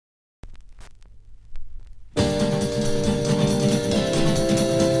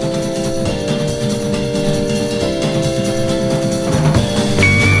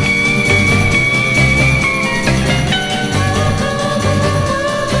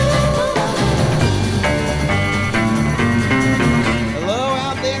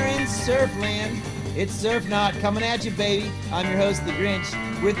It's Surf Knot coming at you, baby. I'm your host, The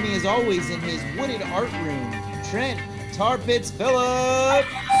Grinch. With me, as always, in his wooded art room, Trent Hates Phillip.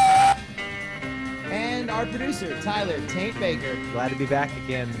 And our producer, Tyler Taint Baker. Glad to be back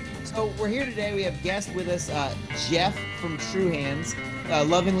again. So we're here today. We have guest with us, Jeff from True Hands,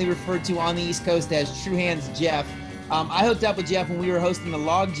 lovingly referred to on the East Coast as True Hands Jeff. I hooked up with Jeff when we were hosting the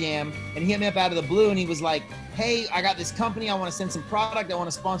Log Jam, and he hit me up out of the blue, and he was like, hey, I got this company. I want to send some product. I want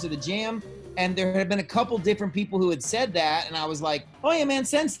to sponsor the jam. And there had been a couple different people who had said that, and I was like, oh, yeah, man,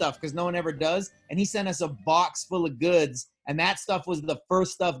 send stuff, because no one ever does. And he sent us a box full of goods, and that stuff was the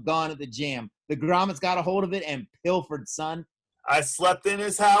first stuff gone at the jam. The grommets got a hold of it and pilfered, son. I slept in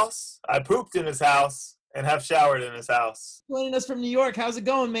his house, I pooped in his house, and have showered in his house. Joining us from New York. How's it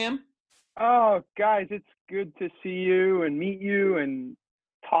going, ma'am? Oh, guys, it's good to see you and meet you and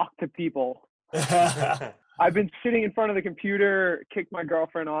talk to people. I've been sitting in front of the computer, kicked my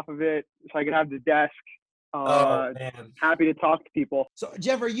girlfriend off of it so I could have the desk. Oh, man. Happy to talk to people. So,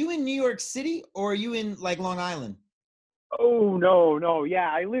 Jeff, are you in New York City or are you in, like, Long Island? Oh, no.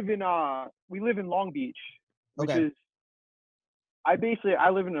 Yeah, we live in Long Beach, which is, I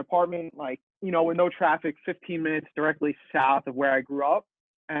live in an apartment, like, with no traffic, 15 minutes directly south of where I grew up,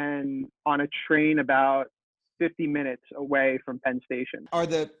 and on a train about 50 minutes away from Penn Station. Are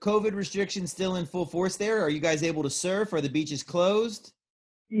the COVID restrictions still in full force there? Are you guys able to surf? Are the beaches closed?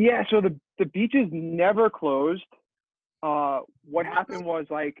 Yeah, so the beaches never closed. What happened was,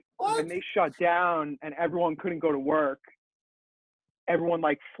 like, when they shut down and everyone couldn't go to work, everyone,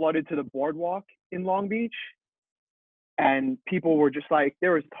 like, flooded to the boardwalk in Long Beach. And people were just like,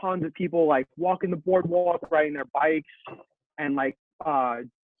 there was tons of people, like, walking the boardwalk, riding their bikes, and, like,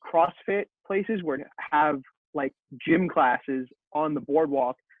 CrossFit places where have, like, gym classes on the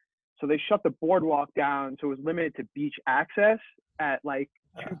boardwalk. So they shut the boardwalk down, so it was limited to beach access at, like,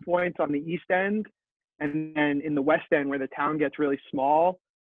 2 points on the east end, and then in the west end where the town gets really small,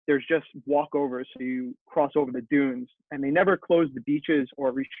 there's just walkovers, so you cross over the dunes. And they never closed the beaches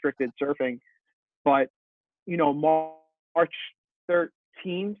or restricted surfing, but March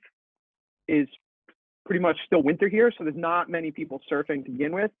 13th is pretty much still winter here, so there's not many people surfing to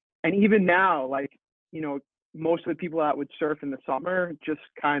begin with. And even now, like, most of the people that would surf in the summer just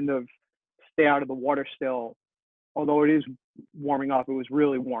kind of stay out of the water still, although it is warming up. It was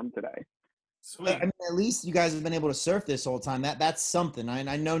really warm today. Sweet. I mean, at least you guys have been able to surf this whole time. That's something.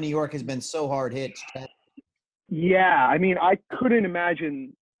 I know New York has been so hard hit. Yeah, I mean, I couldn't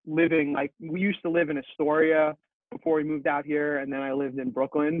imagine living, like, we used to live in Astoria before we moved out here, and then I lived in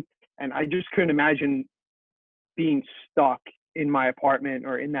Brooklyn, and I just couldn't imagine being stuck in my apartment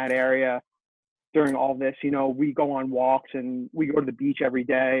or in that area during all this. We go on walks and we go to the beach every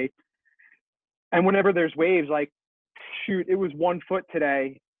day, and whenever there's waves, like, shoot, it was 1 foot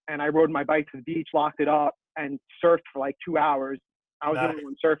today, and I rode my bike to the beach, locked it up, and surfed for like 2 hours. I was the only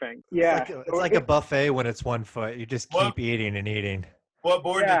one surfing. Yeah, it's like a buffet when it's 1 foot. You just keep eating and eating. What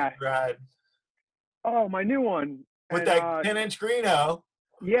board did you ride? Oh, my new one. With that 10-inch Greeno.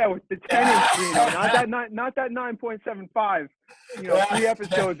 Yeah, with the 10-inch Greeno, not that 9.75. 3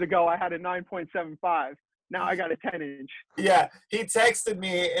 episodes ago I had a 9.75. Now I got a 10-inch. Yeah, he texted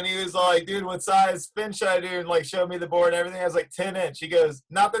me and he was like, "Dude, what size spin should I do?" And, like, showed me the board and everything. I was like, 10-inch. He goes,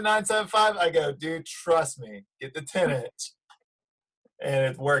 "Not the 9.75." I go, "Dude, trust me, get the 10-inch." And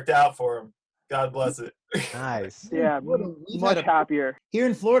it worked out for him. God bless it. Nice. Yeah, much happier. Here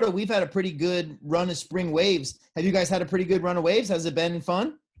in Florida, we've had a pretty good run of spring waves. Have you guys had a pretty good run of waves? Has it been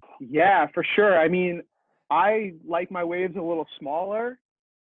fun? Yeah, for sure. I mean, I like my waves a little smaller.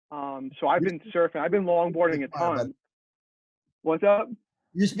 So I've been surfing. I've been longboarding a ton. What's up?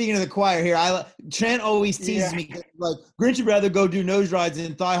 You're speaking to the choir here. Trent always teases me, like, Grinch would rather go do nose rides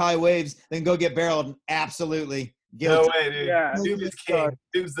in thigh-high waves than go get barreled. Absolutely. No way, dude. Yeah. Dude is king.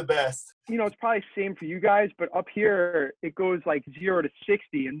 Dude's the best. It's probably same for you guys, but up here it goes like 0 to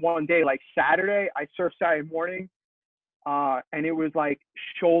 60 in one day. Like Saturday, I surfed Saturday morning, and it was like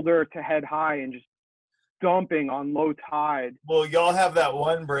shoulder to head high and just dumping on low tide. Well, y'all have that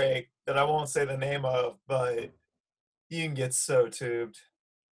one break that I won't say the name of, but you can get so tubed.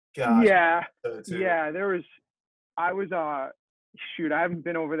 Gosh. Yeah. So tubed. Yeah. I haven't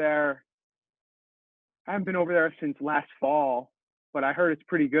been over there. Since last fall, but I heard it's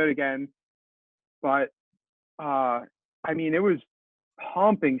pretty good again. But, I mean, it was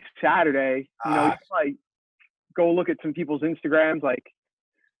pumping Saturday. You can, like, go look at some people's Instagrams, like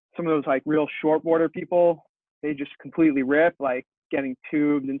some of those, like, real shortboarder people. They just completely rip, like, getting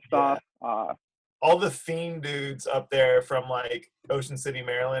tubed and stuff. Yeah. All the fiend dudes up there from, like, Ocean City,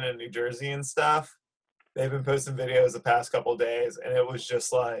 Maryland and New Jersey and stuff, they've been posting videos the past couple of days, and it was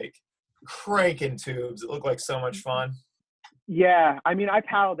just like cranking tubes. It looked like so much fun. Yeah, I mean, I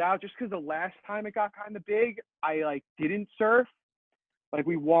paddled out just because the last time it got kind of big, I like didn't surf. Like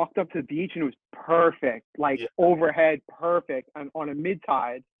we walked up to the beach and it was perfect, like Yeah. overhead perfect, and on a mid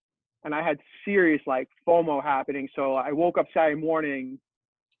tide, and I had serious like FOMO happening. So I woke up Saturday morning,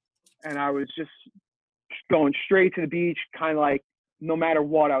 and I was just going straight to the beach, kind of like no matter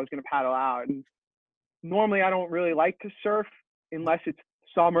what, I was gonna paddle out. And normally I don't really like to surf unless it's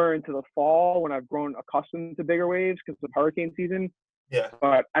summer into the fall when I've grown accustomed to bigger waves because of hurricane season. Yeah.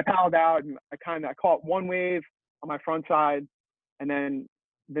 But I paddled out and I caught one wave on my front side, and then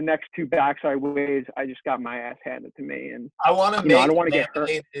the next two backside waves, I just got my ass handed to me. And I want to you know, I make don't want to get hurt.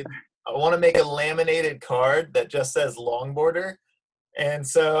 I want to make a laminated card that just says longboarder. And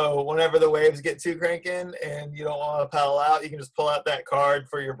so whenever the waves get too cranking and you don't want to paddle out, you can just pull out that card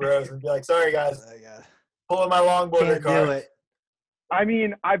for your bros and be like, sorry guys, pulling my longboarder Can't card. do it. I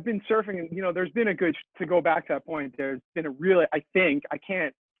mean, I've been surfing, and you know, there's been a good, to go back to that point, there's been a really, I think, I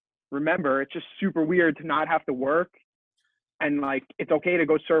can't remember, it's just super weird to not have to work, and like it's okay to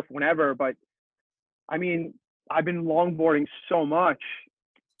go surf whenever. But I mean, I've been longboarding so much,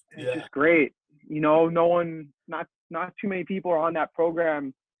 it's just great. You know, not too many people are on that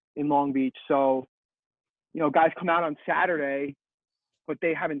program in Long Beach, so you know, guys come out on Saturday, but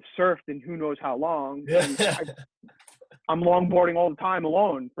they haven't surfed in who knows how long. And I'm longboarding all the time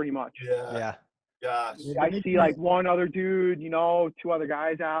alone, pretty much. Yeah. Gosh. I see like one other dude, you know, two other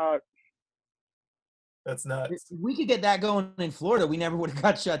guys out. That's nuts. If we could get that going in Florida, we never would have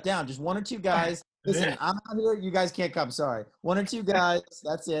got shut down. Just one or two guys. Listen, I'm out here. You guys can't come. Sorry. One or two guys.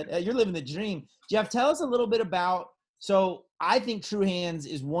 That's it. You're living the dream. Jeff, tell us a little bit about, so I think True Hands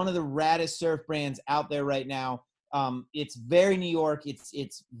is one of the raddest surf brands out there right now. It's very New York.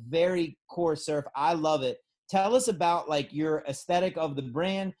 It's very core surf. I love it. Tell us about like your aesthetic of the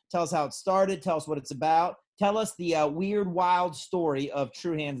brand. Tell us how it started. Tell us what it's about. Tell us the weird, wild story of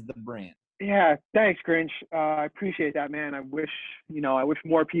True Hands, the brand. Yeah, thanks, Grinch. I appreciate that, man. I wish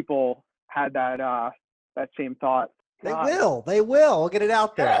more people had that same thought. They will. We'll get it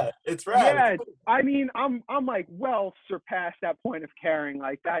out there. Yeah, it's rad. Yeah, I mean, I'm like well surpast that point of caring.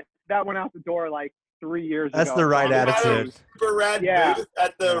 Like that went out the door like 3 years ago. That's the right attitude. Super rad booth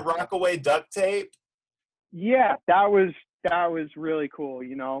at the Rockaway duct tape. Yeah, that was really cool,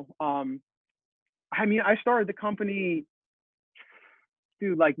 you know. I mean, I started the company,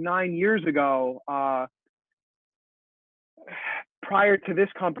 dude, like 9 years ago. Prior to this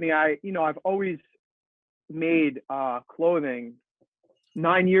company, I've always made clothing.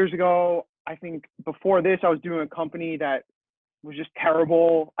 9 years ago, I think before this, I was doing a company that was just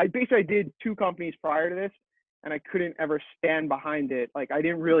terrible. I did two companies prior to this, and I couldn't ever stand behind it. Like I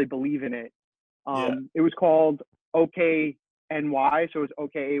didn't really believe in it. It was called OKNY, so it was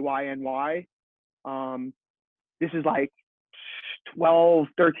OKAYNY. This is like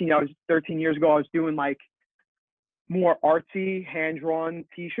 13 years ago. I was doing like more artsy, hand-drawn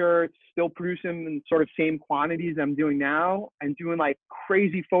t-shirts, still producing in sort of same quantities I'm doing now, and doing like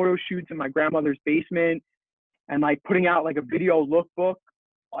crazy photo shoots in my grandmother's basement, and like putting out like a video lookbook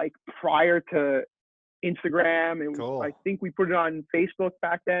like prior to Instagram. It was Cool. I think we put it on Facebook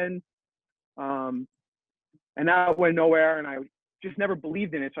back then. And that went nowhere, and I just never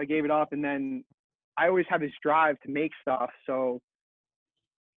believed in it, so I gave it up. And then I always had this drive to make stuff, so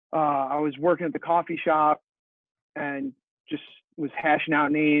I was working at the coffee shop and just was hashing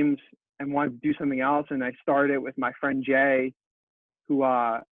out names and wanted to do something else. And I started with my friend Jay, who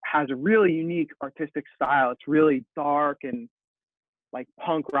has a really unique artistic style. It's really dark and like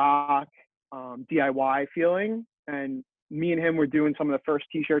punk rock, DIY feeling. And me and him were doing some of the first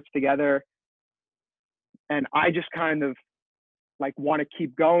t-shirts together. And I just kind of like want to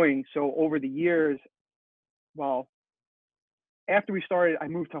keep going. So over the years, well, after we started, I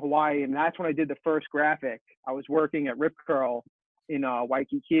moved to Hawaii, and that's when I did the first graphic. I was working at Rip Curl in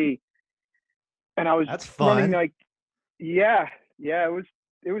Waikiki, and I was running like, it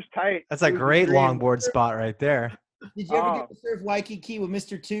was tight. That's a great longboard spot right there. Did you ever get to surf Waikiki with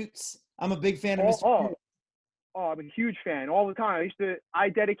Mr. Toots? I'm a big fan of Mr. Toots. I'm a huge fan all the time. I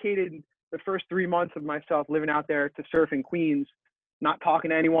dedicated the first 3 months of myself living out there to surfing Queens, not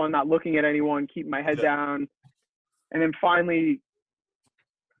talking to anyone, not looking at anyone, keeping my head down. And then finally,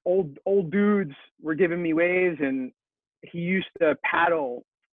 old dudes were giving me waves, and he used to paddle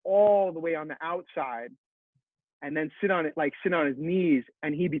all the way on the outside and then sit on his knees,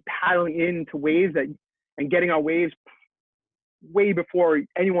 and he'd be paddling into waves and getting on waves way before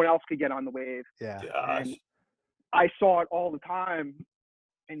anyone else could get on the wave. Yeah. And I saw it all the time.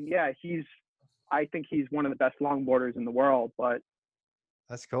 And yeah, I think he's one of the best longboarders in the world. But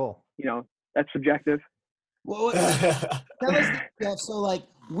That's cool. You know, that's subjective. Well, tell us, Jeff. So, like,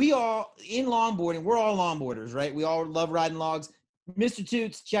 we all in longboarding, we're all longboarders, right? We all love riding logs. Mr.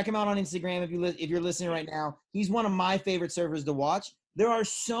 Toots, check him out on Instagram if you're listening right now. He's one of my favorite surfers to watch. There are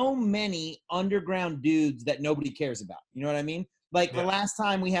so many underground dudes that nobody cares about. You know what I mean? Like the last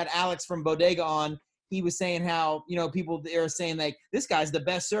time we had Alex from Bodega on, he was saying how, you know, people are saying like, this guy's the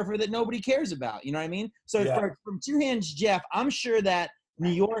best surfer that nobody cares about. You know what I mean? So from Two Hands Jeff, I'm sure that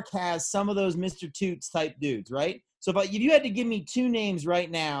New York has some of those Mr. Toots type dudes, right? So if you had to give me two names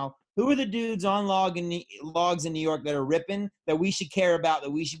right now, who are the dudes on logs in New York that are ripping that we should care about, that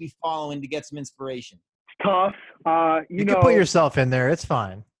we should be following to get some inspiration? It's tough. You can put yourself in there. It's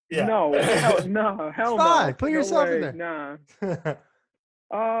fine. Yeah. No, hell no. Fine. Put yourself in there.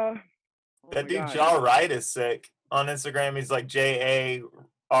 Nah. That dude Jaw Wright is sick. On Instagram, he's like Jarite.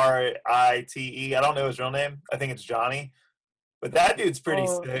 I don't know his real name. I think it's Johnny. But that dude's pretty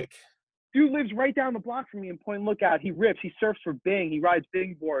sick. Dude lives right down the block from me in Point Lookout. He rips. He surfs for Bing. He rides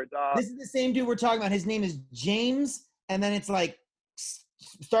Bing boards. This is the same dude we're talking about. His name is James, and then it's like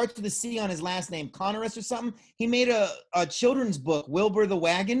starts with a C on his last name, Connorus or something. He made a children's book, Wilbur the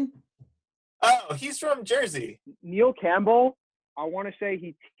Wagon. Oh, he's from Jersey. Neil Campbell, I want to say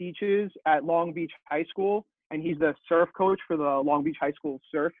he teaches at Long Beach High School, and he's the surf coach for the Long Beach High School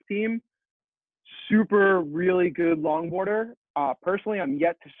surf team. Super, really good longboarder. Personally, I'm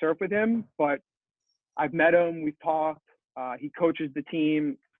yet to surf with him, but I've met him. We've talked. He coaches the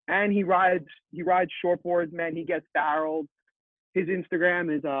team, and he rides shortboards. Man, he gets barreled. His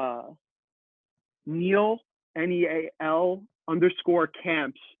Instagram is Neal NEAL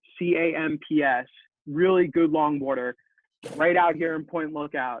 _camps CAMPS. Really good longboarder. Right out here in Point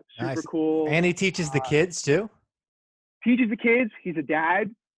Lookout. Super cool. And he teaches the kids too. Teaches the kids. He's a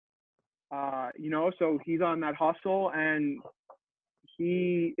dad. You know, so he's on that hustle, and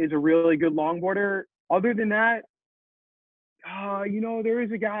he is a really good longboarder. Other than that, you know, there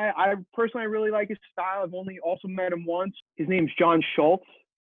is a guy I really like his style. I've only also met him once. His name's John Schultz.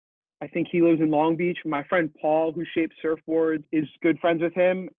 I think he lives in Long Beach. My friend Paul, who shapes surfboards, is good friends with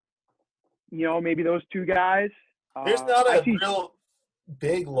him. You know, maybe those two guys. There's not a real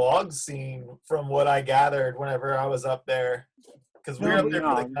big log scene from what I gathered whenever I was up there. Because we were up there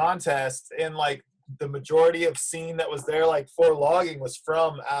for the contest, and like the majority of scene that was there, like for logging, was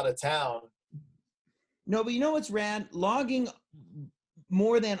from out of town. No, but you know what's rad? Logging,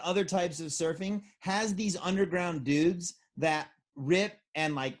 more than other types of surfing, has these underground dudes that rip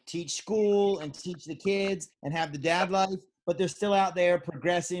and like teach school and teach the kids and have the dad life, but they're still out there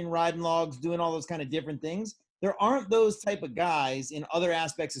progressing, riding logs, doing all those kind of different things. There aren't those type of guys in other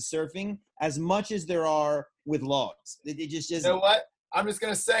aspects of surfing as much as there are with logs. It just isn't. You know what? I'm just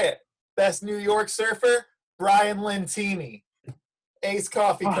going to say it. Best New York surfer, Brian Lentini. Ace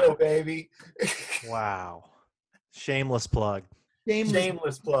Coffee Co., baby. Wow. Shameless plug.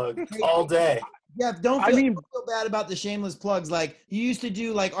 Shameless plug all day. Yeah, don't feel bad about the shameless plugs. Like, you used to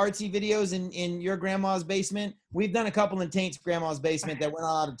do like artsy videos in your grandma's basement. We've done a couple in Taint's grandma's basement that we're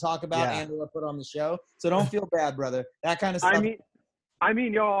not allowed to talk about and or put on the show. So don't feel bad, brother. That kind of stuff. I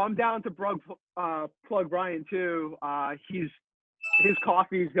mean, yo, I'm down to plug Brian too. His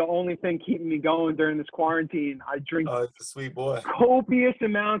coffee is the only thing keeping me going during this quarantine. I drink it's a sweet boy. Copious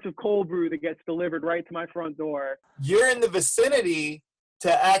amounts of cold brew that gets delivered right to my front door. You're in the vicinity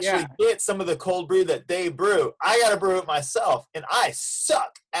to actually get some of the cold brew that they brew. I got to brew it myself, and I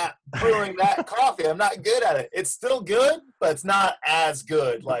suck at brewing that coffee. I'm not good at it. It's still good, but it's not as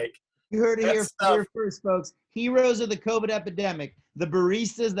good. Like, you heard it here first, folks. Heroes of the COVID epidemic. The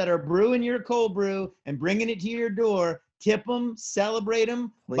baristas that are brewing your cold brew and bringing it to your door, tip them, celebrate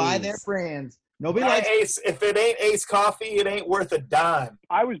them, buy their brands. Nobody likes Ace. If it ain't Ace Coffee, it ain't worth a dime.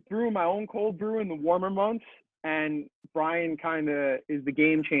 I was brewing my own cold brew in the warmer months, and Brian kind of is the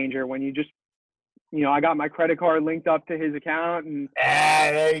game changer when you just, you know, I got my credit card linked up to his account, and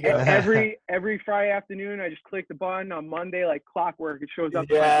there you go. every Friday afternoon, I just click the button. On Monday, like clockwork, it shows up.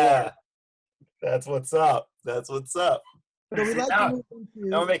 Yeah, that's what's up. That's what's up. So we like now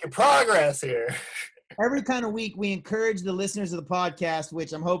we're making progress here. Every kind of week, we encourage the listeners of the podcast,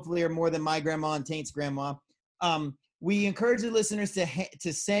 which I'm hopefully are more than my grandma and Taint's grandma. We encourage the listeners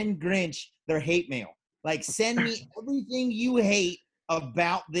to send Grinch their hate mail. Like, send me everything you hate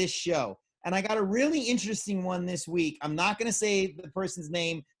about this show. And I got a really interesting one this week. I'm not going to say the person's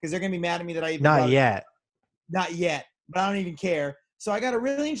name because they're going to be mad at me that I even Not yet, but I don't even care. So I got a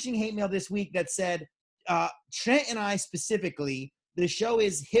really interesting hate mail this week that said, Trent and I specifically, the show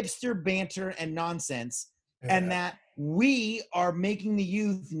is hipster banter and nonsense, and that we are making the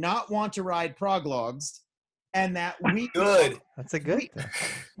youth not want to ride prog logs, and that we Good. That's a good We- thing.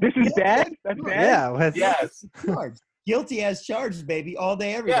 This is bad. That's bad. Yeah. With, Yes. charged. Guilty as charged, baby, all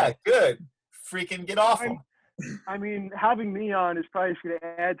day, every day. Yeah, good. Freaking get off them. I mean, having me on is probably just going to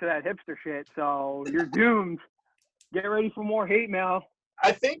add to that hipster shit. So you're doomed. Get ready for more hate mail.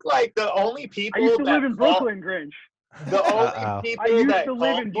 I think like the only people I used to that live in call- Brooklyn, Grinch. The only Uh-oh. people I used that to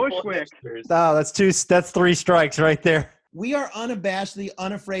live call in people Bushwick. hipsters. Oh, that's 3 strikes right there. We are unabashedly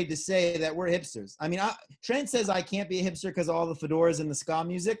unafraid to say that we're hipsters. I mean, Trent says I can't be a hipster because of all the fedoras and the ska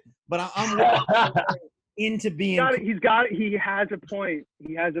music, but I'm into being. He has a point.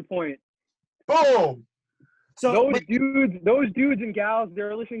 He has a point. Boom. So Those dudes and gals,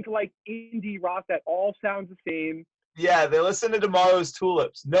 they're listening to like indie rock that all sounds the same. Yeah, they listen to Tomorrow's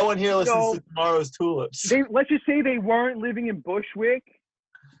Tulips. No one here listens to Tomorrow's Tulips. Let's just say they weren't living in Bushwick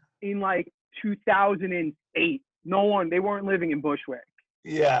in like 2008. They weren't living in Bushwick.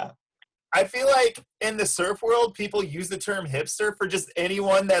 Yeah. I feel like in the surf world, people use the term hipster for just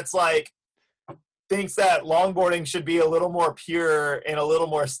anyone that's like thinks that longboarding should be a little more pure and a little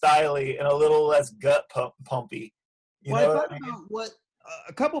more stylish and a little less gut pumpy. You know what I mean? about what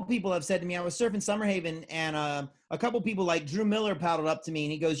a couple people have said to me. I was surfing Summerhaven, and a couple people like Drew Miller paddled up to me,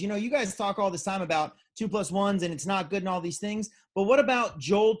 and he goes, you guys talk all this time about 2+1s and it's not good and all these things, but what about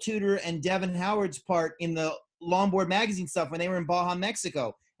Joel Tudor and Devin Howard's part in the Longboard magazine stuff when they were in Baja,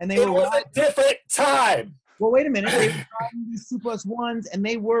 Mexico? And It was a different time. Well, wait a minute. They were riding these 2+1s, and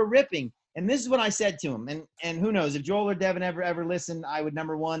they were ripping. And this is what I said to him. And who knows, if Joel or Devin ever listen, I would,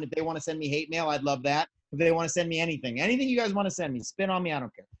 number one, if they want to send me hate mail, I'd love that. If they want to send me anything you guys want to send me, spit on me, I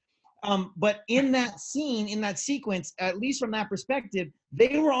don't care. But in that scene, in that sequence, at least from that perspective,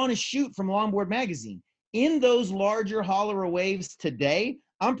 they were on a shoot from Longboard magazine. In those larger, holler waves today,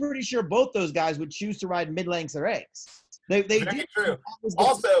 I'm pretty sure both those guys would choose to ride mid-lengths or eggs. They Very true.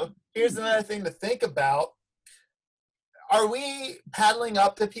 Also, here's another thing to think about. Are we paddling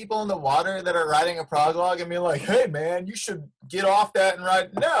up to people in the water that are riding a prog log and being like, hey, man, you should get off that and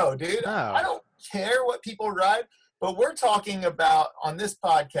ride? No, dude. No. I don't care what people ride, but we're talking about on this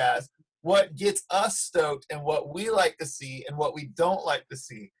podcast what gets us stoked and what we like to see and what we don't like to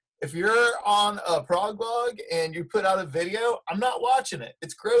see. If you're on a prog log and you put out a video, I'm not watching it.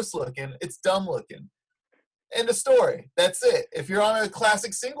 It's gross looking. It's dumb looking. End of story. That's it. If you're on a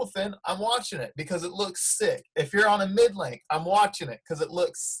classic single fin, I'm watching it because it looks sick. If you're on a mid-length, I'm watching it because it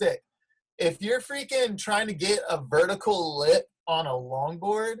looks sick. If you're freaking trying to get a vertical lip on a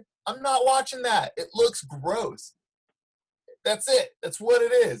longboard, I'm not watching that. It looks gross. That's it. That's what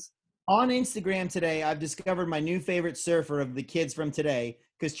it is. On Instagram today, I've discovered my new favorite surfer of the kids from today,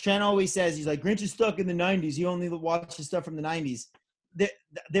 because Trent always says, he's like, Grinch is stuck in the 90s. He only watches stuff from the 90s. There's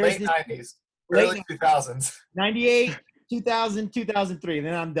Late this 90s. Early 2000s. 98, 2000, 2003,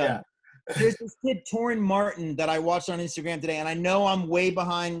 then I'm done. Yeah. There's this kid, Torrin Martin, that I watched on Instagram today, and I know I'm way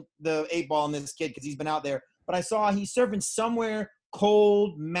behind the 8 ball on this kid because he's been out there, but I saw he's surfing somewhere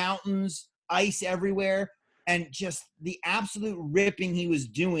cold, mountains, ice everywhere, and just the absolute ripping he was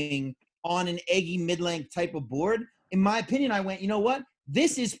doing on an eggy mid-length type of board. In my opinion, I went, you know what?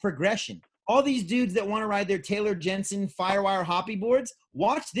 This is progression. All these dudes that want to ride their Taylor Jensen Firewire hoppy boards,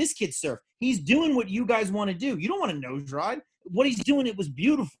 watch this kid surf. He's doing what you guys want to do. You don't want to nose ride. What he's doing, it was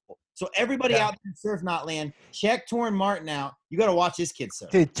beautiful. So everybody out there in Surf Not Land, check Torrin Martin out. You got to watch this kid surf.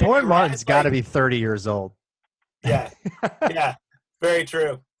 Dude, Torrin Martin's got to be 30 years old. Yeah. Yeah. Very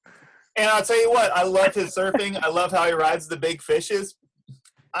true. And I'll tell you what, I love his surfing. I love how he rides the big fishes.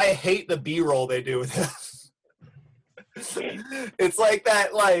 I hate the B-roll they do with him. It's like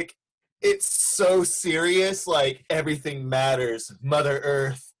that, like, it's so serious, like, everything matters. Mother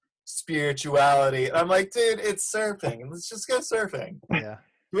Earth, spirituality. And I'm like, dude, it's surfing. Let's just go surfing. Yeah.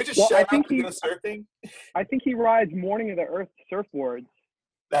 Can we just shut up and go surfing? I think he rides Morning of the Earth surfboards.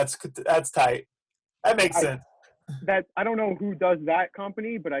 That's tight. That makes sense. That I don't know who does that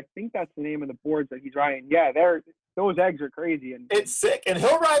company, but I think that's the name of the boards that he's riding. Yeah, those eggs are crazy, and it's sick. And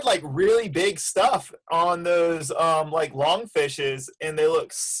he'll ride like really big stuff on those like long fishes, and they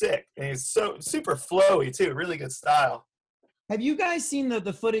look sick. And he's so super flowy too. Really good style. Have you guys seen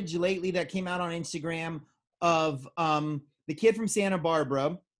the footage lately that came out on Instagram of the kid from Santa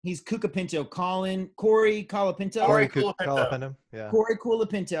Barbara? He's Cucapinto, Corey Colapinto. Corey Colapinto. Yeah. Corey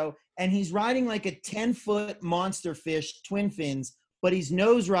Colapinto. And he's riding like a 10-foot monster fish, twin fins, but he's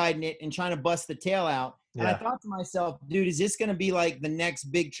nose riding it and trying to bust the tail out. And I thought to myself, dude, is this going to be like the next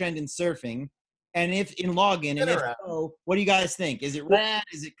big trend in surfing? And if in logging, and if so, what do you guys think? Is it rad?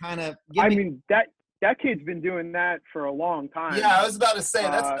 Is it kind of? I mean, that kid's been doing that for a long time. Yeah, I was about to say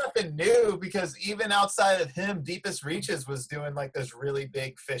that's nothing new, because even outside of him, Deepest Reaches was doing like those really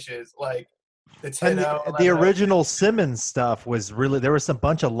big fishes. Like The And 10 the original Simmons stuff was really, there was a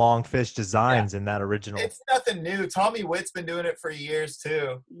bunch of long fish designs in that original. It's nothing new. Tommy Witt's been doing it for years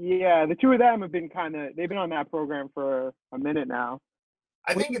too. Yeah, the two of them have been they've been on that program for a minute now.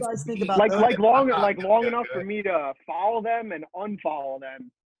 I What think do you it's guys think about long enough for me to follow them and unfollow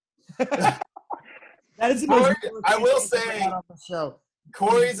them. That is the Corey, most I will say, on the show.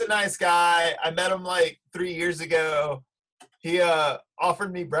 Corey's a nice guy. I met him like 3 years ago. He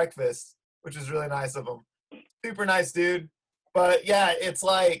offered me breakfast, which was really nice of him. Super nice dude. But yeah, it's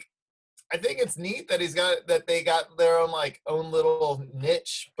like, I think it's neat that they got their own little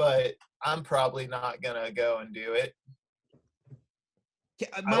niche, but I'm probably not gonna go and do it.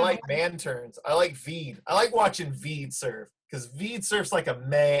 I like man turns. I like Veed. I like watching Veed surf because Veed surfs like a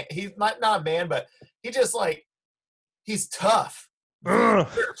man. He's not a man, but he's tough. Veed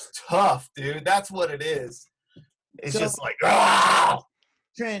surfs tough, dude. That's what it is. It's just like, ah!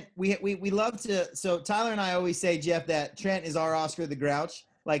 Trent, we love to. So Tyler and I always say, Jeff, that Trent is our Oscar the Grouch,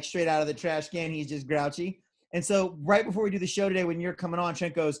 like straight out of the trash can. He's just grouchy. And so right before we do the show today, when you're coming on,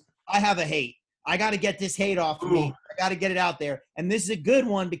 Trent goes, "I have a hate. I got to get this hate off of me. I got to get it out there." And this is a good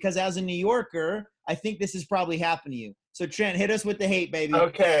one because as a New Yorker, I think this has probably happened to you. So Trent, hit us with the hate, baby.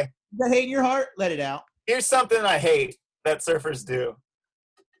 Okay. The hate in your heart, let it out. Here's something I hate that surfers do.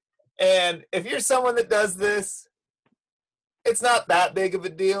 And if you're someone that does this, it's not that big of a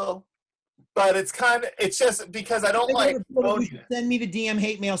deal, but it's just because I don't like phoniness. Send me the DM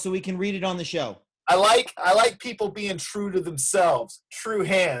hate mail so we can read it on the show. I like people being true to themselves. True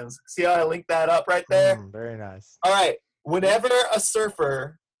hands. See how I linked that up right there? Very nice. All right. Whenever a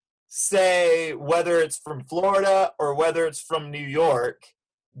surfer, say whether it's from Florida or whether it's from New York,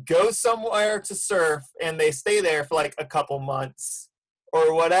 goes somewhere to surf and they stay there for like a couple months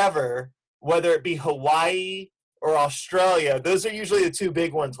or whatever, whether it be Hawaii or Australia, those are usually the two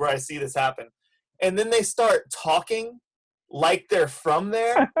big ones where I see this happen. And then they start talking like they're from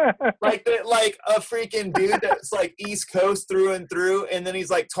there, like a freaking dude that's like East Coast through and through, and then he's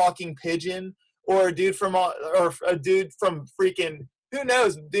like talking pidgin, or a dude from freaking, who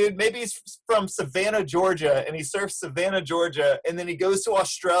knows, dude, maybe he's from Savannah, Georgia, and he surfs Savannah, Georgia, and then he goes to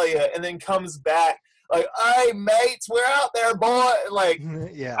Australia and then comes back like, "Hey mates, we're out there, boy." Like,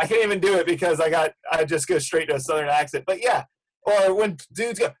 yeah, I can't even do it because I just go straight to a Southern accent. But yeah. Or when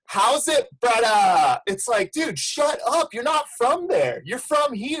dudes go, "How's it, brother?" It's like, dude, shut up. You're not from there. You're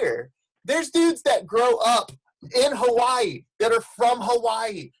from here. There's dudes that grow up in Hawaii that are from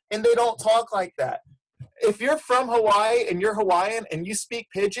Hawaii, and they don't talk like that. If you're from Hawaii and you're Hawaiian and you speak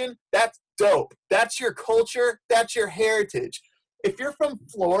pidgin, that's dope. That's your culture. That's your heritage. If you're from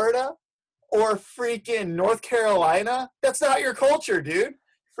Florida or freaking North Carolina, that's not your culture, dude.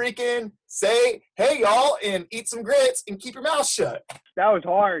 Freaking say, "Hey y'all," and eat some grits and keep your mouth shut. That was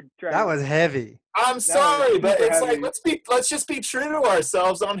hard, Trent. That was heavy. I'm sorry, but it's heavy. Like, let's just be true to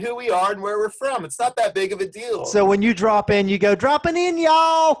ourselves on who we are and where we're from. It's not that big of a deal. So when you drop in, you go, "Dropping in,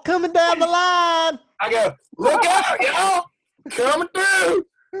 y'all, coming down the line." I go, "Look out, y'all, coming through."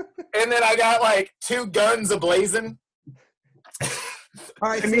 And then I got like 2 guns ablazing. All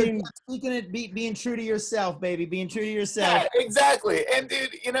right, speaking of being true to yourself, baby, being true to yourself. Yeah, exactly. And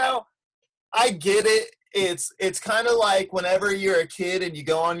dude, I get it. It's kind of like whenever you're a kid and you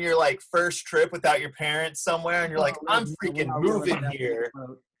go on your like first trip without your parents somewhere and you're like, "I'm freaking moving here.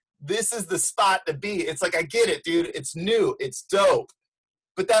 This is the spot to be." It's like, I get it, dude. It's new. It's dope.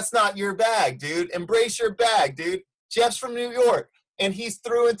 But that's not your bag, dude. Embrace your bag, dude. Jeff's from New York and he's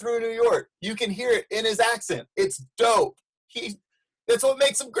through and through New York. You can hear it in his accent. It's dope. That's what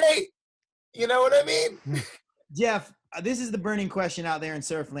makes him great. You know what I mean? Jeff, this is the burning question out there in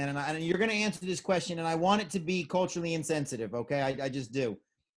Surfland, and you're going to answer this question, and I want it to be culturally insensitive, okay? I just do.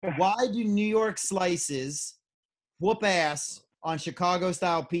 Why do New York slices whoop ass on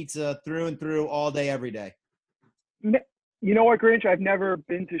Chicago-style pizza through and through all day, every day? You know what, Grinch? I've never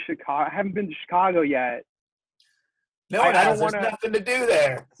been to Chicago. I haven't been to Chicago yet. No, there's nothing to do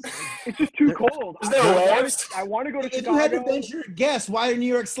there. It's just too cold. There's no waves. I want to go to if Chicago. You had to venture a guess, why are New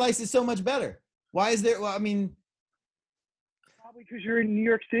York slices so much better? Why is there? Well, I mean, probably because you're in New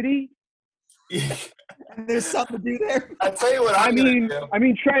York City. There's something to do there. I'll tell you what I mean,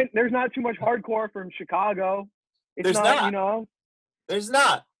 Trent, there's not too much hardcore from Chicago. There's not. There's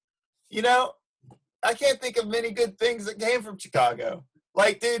not. I can't think of many good things that came from Chicago.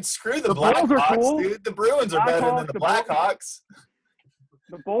 Like, dude, screw the Blackhawks, cool. Dude. The Bruins are better than the Blackhawks.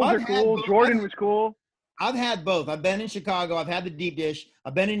 The Bulls are cool. Jordan was cool. I've had both. I've been in Chicago. I've had the deep dish.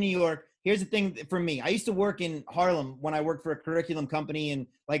 I've been in New York. Here's the thing for me. I used to work in Harlem when I worked for a curriculum company and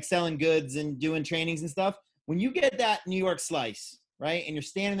like selling goods and doing trainings and stuff. When you get that New York slice, right? And you're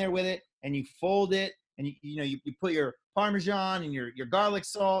standing there with it, and you fold it, and you put your Parmesan and your garlic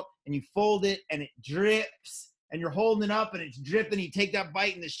salt, and you fold it, and it drips, and you're holding it up, and it's dripping. You take that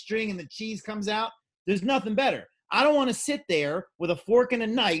bite, and the string and the cheese comes out. There's nothing better. I don't want to sit there with a fork and a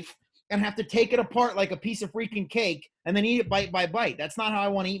knife and have to take it apart like a piece of freaking cake and then eat it bite by bite. That's not how I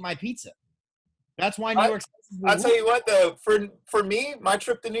want to eat my pizza. That's why New York. I'll tell you what, though, for me, my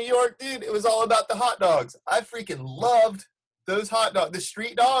trip to New York, dude, it was all about the hot dogs. I freaking loved those hot dogs, the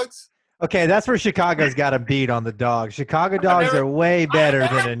street dogs. Okay, that's where Chicago's got a beat on the dogs. Chicago dogs are way better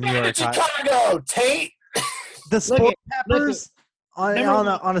than a New York hot. Chicago, Tate. The sport peppers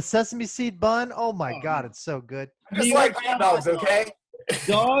on a sesame seed bun. Oh my God, it's so good. I just like hot dogs, okay?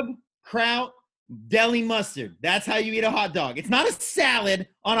 Dog, kraut, deli mustard. That's how you eat a hot dog. It's not a salad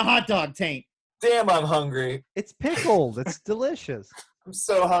on a hot dog, Taint. Damn, I'm hungry. It's pickled. It's delicious. I'm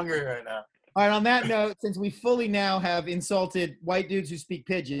so hungry right now. All right, on that note, since we fully now have insulted white dudes who speak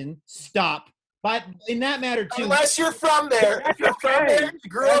pidgin, stop. But in that matter, too. Unless you're from there. If you're from there, you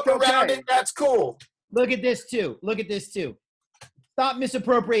grew up around it, that's cool. Look at this, too. Stop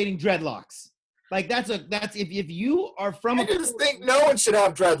misappropriating dreadlocks. Like, that's if you are from I just think no one should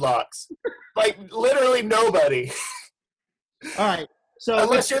have dreadlocks. Like, literally nobody. All right. So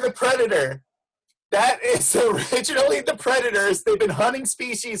unless you're the predator. That is originally the predators. They've been hunting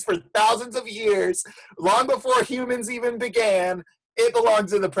species for thousands of years, long before humans even began. It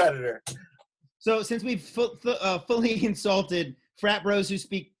belongs to the predator. So since we've fully insulted frat bros who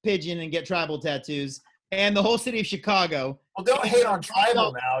speak pidgin and get tribal tattoos, and the whole city of Chicago. Well, don't hate on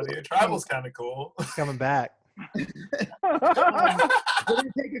tribal now, dude. Tribal's kind of cool. It's coming back. We're going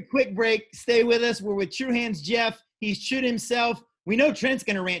to take a quick break. Stay with us. We're with True Hands Jeff. He's true to himself. We know Trent's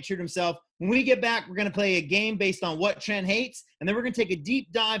going to rant true to himself. When we get back, we're going to play a game based on what Trent hates, and then we're going to take a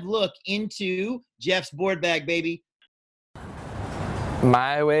deep dive look into Jeff's board bag, baby.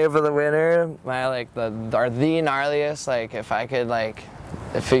 My wave of the winter, the gnarliest,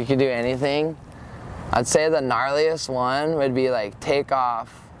 if we could do anything, I'd say the gnarliest one would be take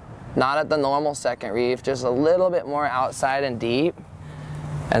off, not at the normal second reef, just a little bit more outside and deep,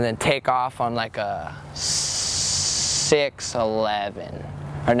 and then take off on a 6'11",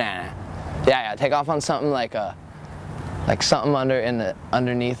 or yeah, take off on something something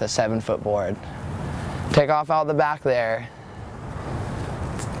underneath a 7-foot board. Take off out the back there.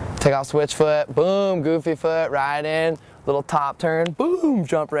 Take off switch foot, boom, goofy foot, ride in, little top turn, boom,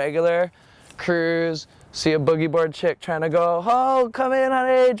 jump regular, cruise, see a boogie board chick trying to go, oh, come in,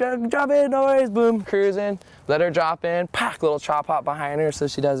 honey, drop in, no worries, boom, cruising, let her drop in, pack, little chop hop behind her so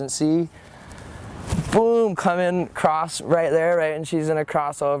she doesn't see. Boom, come in, cross right there, right, and she's in a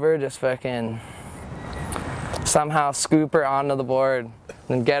crossover, just fucking somehow scoop her onto the board,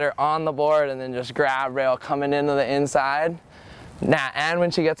 and get her on the board, and then just grab rail coming into the inside. And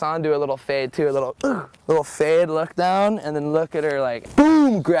when she gets on, do a little fade too, a little fade, look down, and then look at her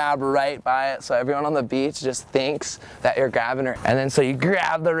boom, grab right by it, so everyone on the beach just thinks that you're grabbing her. And then so you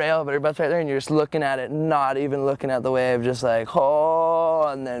grab the rail, but her butt's right there, and you're just looking at it, not even looking at the wave, just oh,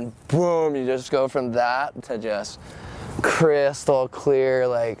 and then boom, you just go from that to just crystal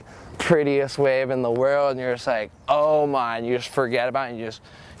clear, prettiest wave in the world, and you're just oh my, and you just forget about it, and you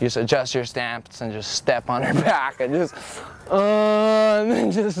just adjust your stance and just step on her back and just, and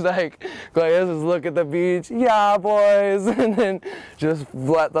then just let's just look at the beach, yeah, boys, and then just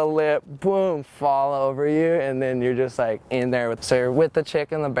let the lip, boom, fall over you, and then you're just in there so you're with the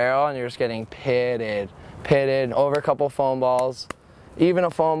chick in the barrel, and you're just getting pitted over a couple foam balls, even a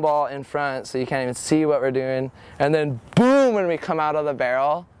foam ball in front, so you can't even see what we're doing, and then boom, when we come out of the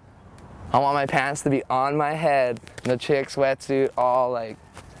barrel, I want my pants to be on my head, and the chick's wetsuit all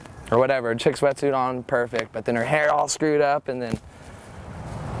or whatever, chick's wetsuit on, perfect, but then her hair all screwed up, and then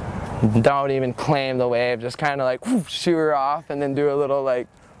don't even claim the wave, just kind of whoosh, shoo her off, and then do a little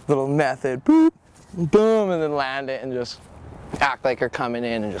method, boop, boom, and then land it, and just act like you're coming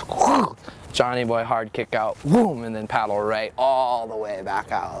in, and just whoosh, Johnny boy hard kick out, boom, and then paddle right all the way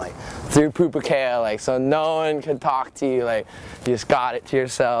back out, through Pupukea, so no one could talk to you, you just got it to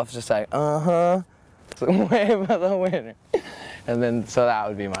yourself, just uh-huh, it's the wave of the winter. And then, so that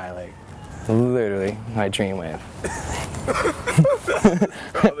would be my, literally, my dream wave.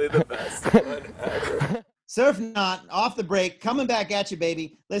 Probably the best one ever. Surf Not, off the break, coming back at you,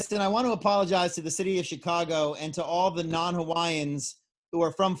 baby. Listen, I want to apologize to the city of Chicago and to all the non-Hawaiians who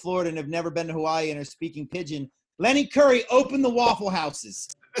are from Florida and have never been to Hawaii and are speaking pidgin. Lenny Curry opened the Waffle Houses.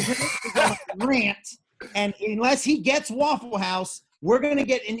 Rant, and unless he gets Waffle House, we're going to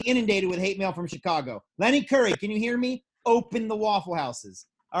get inundated with hate mail from Chicago. Lenny Curry, can you hear me? Open the Waffle Houses.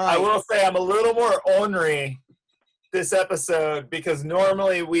 All right. I will say I'm a little more ornery this episode because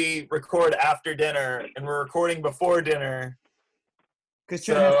normally we record after dinner and we're recording before dinner.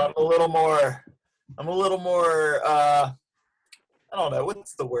 So I'm a little more, I don't know,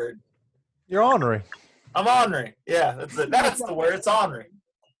 what's the word? You're ornery. I'm ornery. Yeah, that's the word. It's ornery.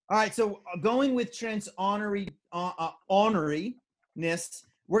 All right, so going with Trent's orneriness,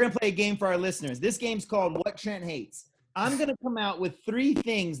 we're going to play a game for our listeners. This game's called What Trent Hates. I'm going to come out with 3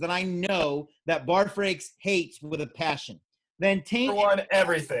 things that I know that Bart Frakes hates with a passion. Then Taint. For one,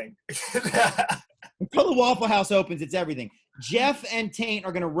 everything. Until the Waffle House opens, it's everything. Jeff and Taint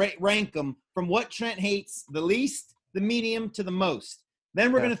are going to rank them from what Trent hates the least, the medium, to the most.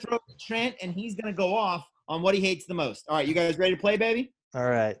 Then we're going to throw it to Trent, and he's going to go off on what he hates the most. All right, you guys ready to play, baby? All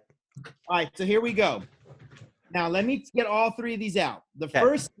right. All right, so here we go. Now, let me get all 3 of these out. The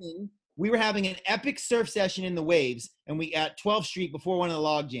first thing, we were having an epic surf session in the waves, and we at 12th Street before one of the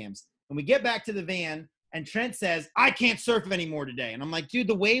log jams. And we get back to the van, and Trent says, I can't surf anymore today. And I'm like, dude,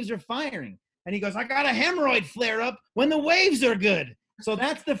 the waves are firing. And he goes, I got a hemorrhoid flare-up when the waves are good. So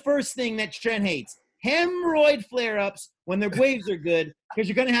that's the first thing that Trent hates. Hemorrhoid flare-ups when the waves are good, because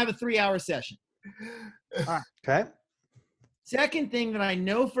you're going to have a 3-hour session. All right. Okay. Second thing that I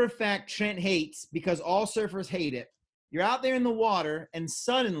know for a fact Trent hates, because all surfers hate it, you're out there in the water and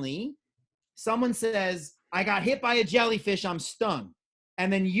suddenly someone says, I got hit by a jellyfish, I'm stung.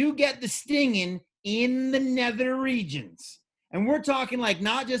 And then you get the stinging in the nether regions. And we're talking like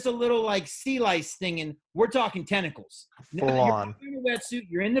not just a little like sea lice stinging, we're talking tentacles. Full on. You're in a wetsuit,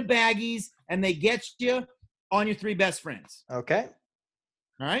 you're in the baggies, and they get you on your 3 best friends. Okay.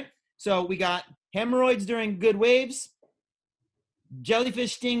 All right? So we got hemorrhoids during good waves,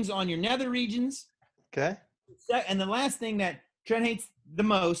 jellyfish stings on your nether regions. Okay. And the last thing that Trent hates the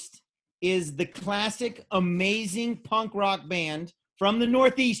most is the classic, amazing punk rock band from the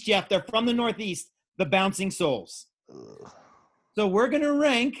Northeast, Jeff. They're from the Northeast, the Bouncing Souls. Ugh. So we're gonna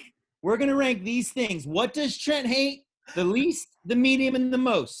rank these things. What does Trent hate the least, the medium, and the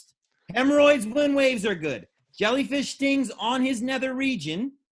most? Hemorrhoids when waves are good. Jellyfish stings on his nether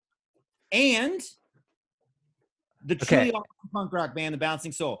region. And the truly awesome punk rock band, the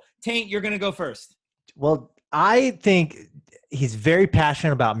Bouncing Soul. Taint, you're going to go first. Well, I think he's very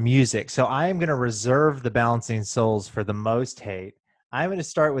passionate about music, so I am going to reserve the Bouncing Souls for the most hate. I'm going to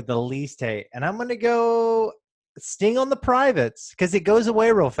start with the least hate, and I'm going to go Sting on the Privates because it goes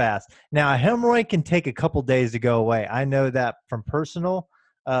away real fast. Now, a hemorrhoid can take a couple days to go away. I know that from personal.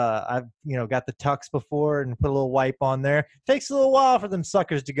 I've got the tux before and put a little wipe on there. It takes a little while for them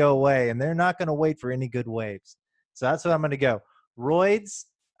suckers to go away, and they're not going to wait for any good waves. So that's what I'm going to go. Roids,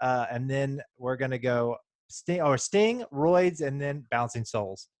 and then we're going to go Sting, Roids, and then Bouncing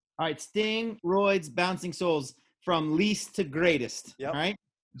Souls. All right, Sting, Roids, Bouncing Souls from least to greatest. Yep. All right,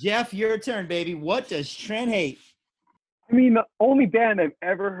 Jeff, your turn, baby. What does Trent hate? I mean, the only band I've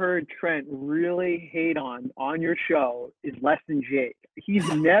ever heard Trent really hate on your show is Less Than Jake. He's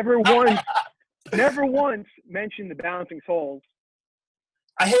never once mentioned the Bouncing Souls.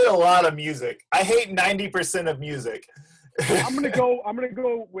 I hate a lot of music. I hate 90% of music. I'm gonna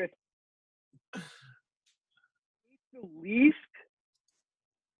go with the least,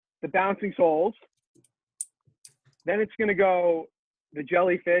 the Bouncing Souls. Then it's gonna go the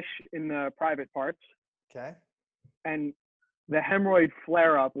jellyfish in the private parts. Okay. And the hemorrhoid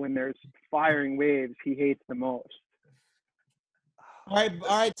flare-up when there's firing waves, he hates the most. All right.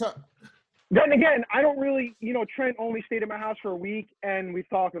 Then again, I don't really, Trent only stayed at my house for a week, and we've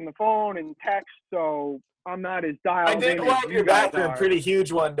talked on the phone and text, so I'm not as dialed in. I did as walk you your guys bathroom are. pretty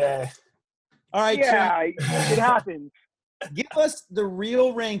huge one day. All right, Yeah, Trent, it happens. give us the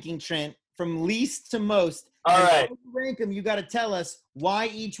real ranking, Trent, from least to most. All And right. when you rank them, you got to tell us why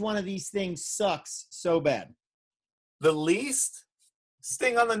each one of these things sucks so bad. The least,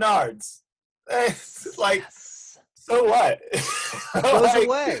 Sting on the Nards. Like, so what? Goes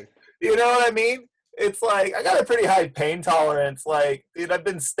away. You know what I mean? It's like, I got a pretty high pain tolerance. Like, dude, I've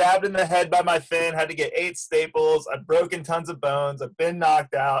been stabbed in the head by my fin, had to get 8 staples. I've broken tons of bones. I've been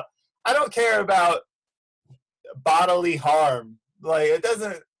knocked out. I don't care about bodily harm. Like, it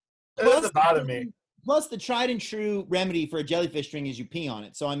doesn't bother me. Plus, the tried and true remedy for a jellyfish sting is you pee on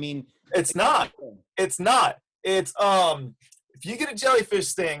it. So, I mean, It's not. It's if you get a jellyfish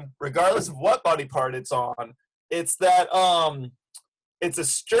sting, regardless of what body part it's on, it's that it's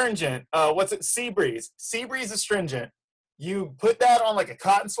astringent. What's it? Sea breeze. Sea breeze astringent. You put that on like a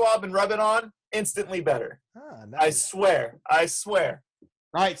cotton swab and rub it on, instantly better. Ah, I nice. swear.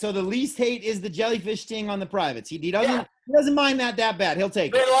 All right, so the least hate is the jellyfish sting on the privates. He doesn't mind that bad. He'll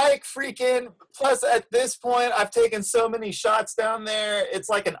take it. They like freaking. Plus, at this point, I've taken so many shots down there. It's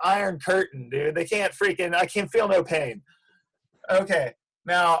like an iron curtain, dude. They can't freaking. I can feel no pain. Okay,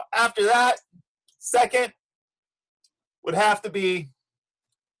 now after that, second would have to be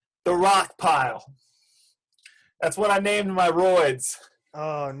the rock pile. That's what I named my roids.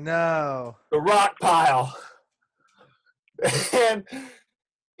 Oh no. The rock pile. And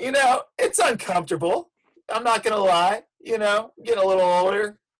you know, it's uncomfortable. I'm not going to lie. You know, getting a little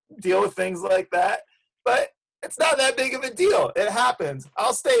older, deal with things like that. But it's not that big of a deal. It happens.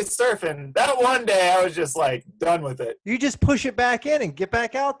 I'll stay surfing. That one day I was just like done with it. You just push it back in and get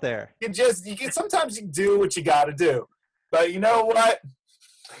back out there. Sometimes you do what you got to do. But you know what?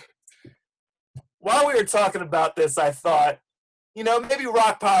 While we were talking about this, I thought, you know, maybe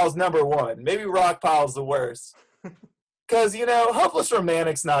rock pile's number one. Maybe rock pile's the worst. Because, you know, Hopeless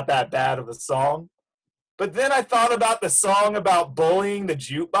Romantic's not that bad of a song. But then I thought about the song about bullying the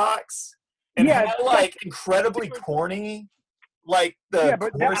jukebox and how, like, incredibly corny, like, the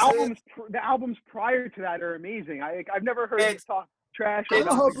but choruses. the albums prior to that are amazing. I've never heard you talk trash It's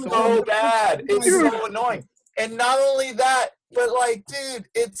about so bad. It's so annoying. And not only that, but, like, dude,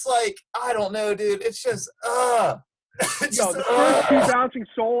 it's like, I don't know, dude. It's just, It's Yo, the first two Bouncing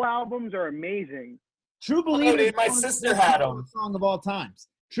Soul albums are amazing. True Believers. Dude, my sister had them. Song of all times.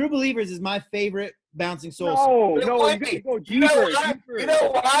 True Believers is my favorite Bouncing Soul. No, you gotta go deeper. You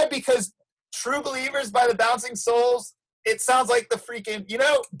know why? Because True Believers by the Bouncing Souls, it sounds like the freaking, you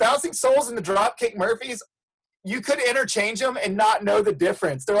know, Bouncing Souls and the Dropkick Murphys, you could interchange them and not know the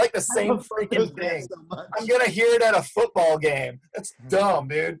difference. They're like the same freaking thing. I'm gonna hear it at a football game. That's dumb,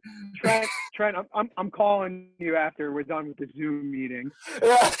 dude. Trent, I'm calling you after we're done with the Zoom meeting.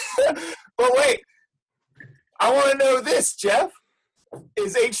 But wait, I want to know this, Jeff.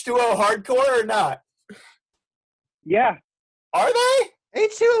 Is H2O hardcore or not? Yeah. Are they?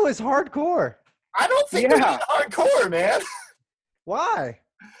 H2O is hardcore. I don't think they're hardcore, man. Why?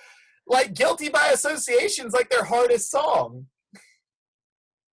 Like, Guilty by Association's like their hardest song.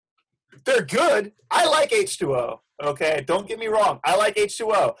 They're good. I like H2O. Okay, don't get me wrong. I like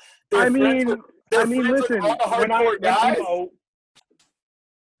H2O. Listen, with all the hardcore guys.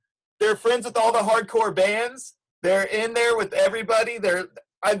 They're friends with all the hardcore bands. They're in there with everybody.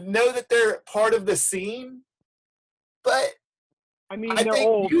 I know that they're part of the scene, but I mean, they're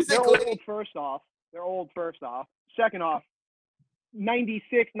old. They're old first off. Second off,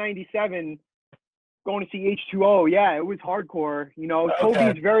 96, 97, going to see H2O. Yeah, it was hardcore. You know,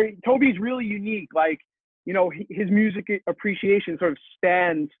 okay. Toby's really unique. Like, you know, his music appreciation sort of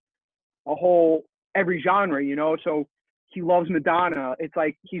spans every genre, you know, so he loves Madonna. It's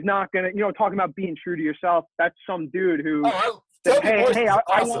like, he's not going to, you know, talking about being true to yourself. That's some dude who says, hey,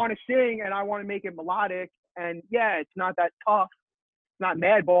 I want to sing and I want to make it melodic. And yeah, it's not that tough. It's not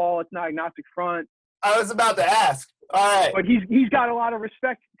Madball. It's not Agnostic Front. I was about to ask. All right. But he's got a lot of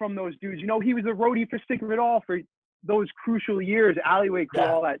respect from those dudes. You know, he was a roadie for Sick of It All for those crucial years, Alleyway Crew,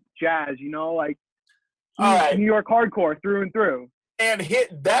 all that jazz, you know, like he's New York hardcore through and through. And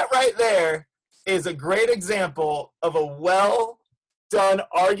that right there is a great example of a well-done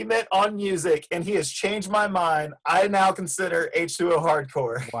argument on music, and he has changed my mind. I now consider H2O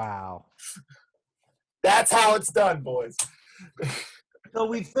hardcore. Wow. That's how it's done, boys. So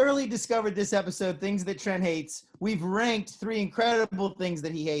we've thoroughly discovered this episode, things that Trent hates. We've ranked 3 incredible things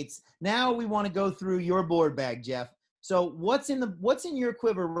that he hates. Now we want to go through your board bag, Jeff. So what's in your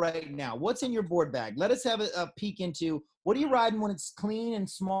quiver right now? What's in your board bag? Let us have a peek into what are you riding when it's clean and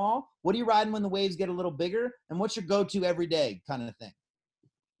small? What are you riding when the waves get a little bigger? And what's your go-to every day kind of thing?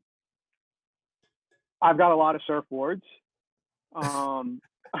 I've got a lot of surfboards.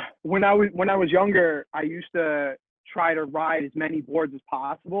 When I was younger, I used to try to ride as many boards as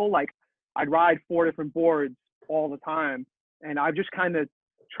possible. Like, I'd ride 4 different boards all the time, and I've just kind of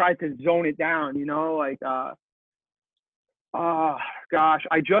tried to zone it down, you know, like gosh,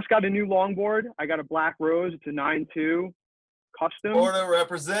 I just got a new longboard. I got a Black Rose. It's a 9.2 custom. Florida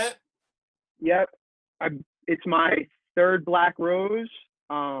represent. Yep. It's my 3rd Black Rose.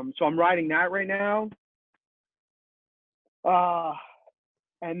 So I'm riding that right now.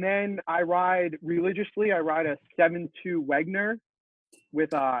 And then I ride religiously. I ride a 7.2 Wegner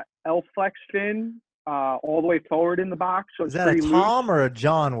with a L-Flex fin all the way forward in the box. So is that a Tom or a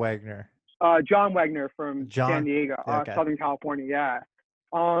John Wegner? John Wegner from San Diego, Southern California, yeah.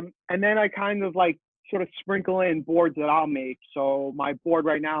 And then I kind of like sort of sprinkle in boards that I'll make. So my board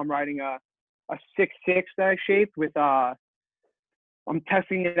right now, I'm riding a 6.6 that I shaped with, I'm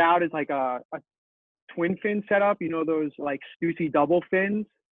testing it out as like a twin fin setup. You know those like Stussy double fins.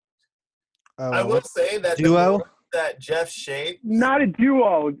 I will say that the Duo? board that Jeff shaped, Not a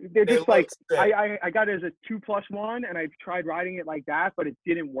duo. They're They just like look sick. I got it as a 2+1, and I tried riding it like that, but it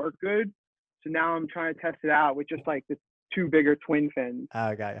didn't work good. So now I'm trying to test it out with just like the two bigger twin fins. Oh,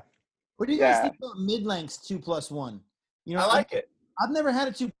 I got you. What do you guys Yeah. think about mid-lengths 2+1? You know, I like it. I've never had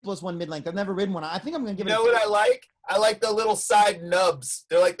a 2+1 mid-length. I've never ridden one. I think I'm gonna You give know it. what I like? I like the little side nubs.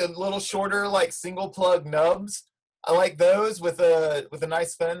 They're like the little shorter, like single plug nubs. I like those with a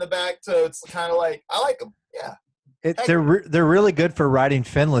nice fin in the back. So it's kind of like I like them. Yeah. They're really good for riding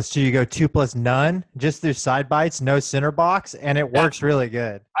finless too. You go 2+ none, just through side bites, no center box, and it works really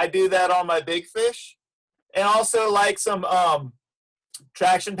good. I do that on my big fish, and also like some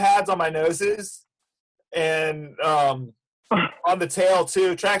traction pads on my noses, and on the tail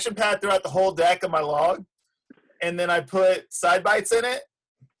too. Traction pad throughout the whole deck of my log, and then I put side bites in it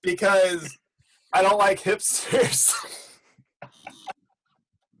because I don't like hipsters.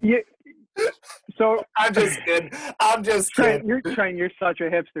 Yeah. So I'm just kidding. I'm just Trent, kidding. you're such a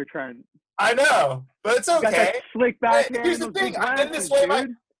hipster, Trent. I know, but it's You got okay. that slick back Hey, hair here's and the those big thing. I've been this glasses, way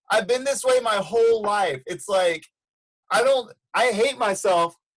dude. I've been this way my whole life. It's like I hate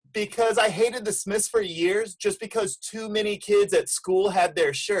myself because I hated the Smiths for years just because too many kids at school had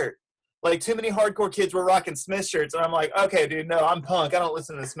their shirt. Like too many hardcore kids were rocking Smith shirts, and I'm like, okay, dude, no, I'm punk. I don't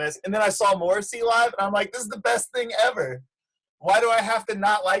listen to the Smiths. And then I saw Morrissey live, and I'm like, this is the best thing ever. Why do I have to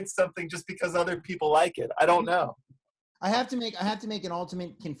not like something just because other people like it? I don't know. I have to make an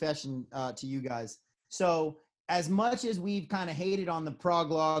ultimate confession to you guys. So as much as we've kind of hated on the prog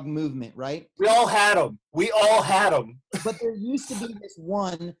log movement, right? We all had them. But there used to be this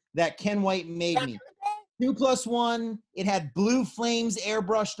one that Ken White made me. 2+1. It had blue flames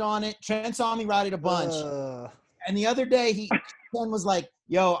airbrushed on it. Trent saw me ride it a bunch. And the other day, Ken was like,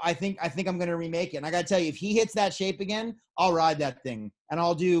 "Yo, I think I'm gonna remake it." And I gotta tell you, if he hits that shape again, I'll ride that thing, and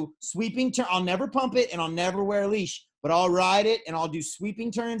I'll do sweeping turn. I'll never pump it, and I'll never wear a leash, but I'll ride it, and I'll do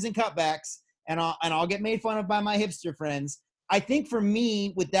sweeping turns and cutbacks, and I'll get made fun of by my hipster friends. I think for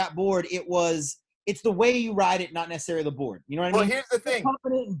me with that board, it's the way you ride it, not necessarily the board. You know what I mean? Well, here's the thing.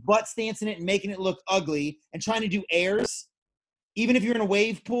 Pumping it and butt stancing it and making it look ugly and trying to do airs, even if you're in a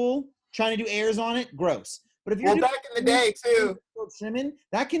wave pool, trying to do airs on it, gross. But if you're Well, back in the day too, trimming,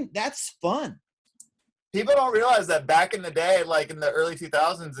 that's fun. people don't realize that back in the day, like in the early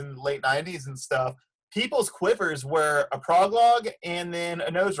 2000s and late 90s and stuff, people's quivers were a prog log and then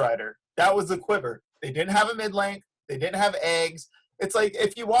a nose rider. That was the quiver. They didn't have a mid length. They didn't have eggs. It's like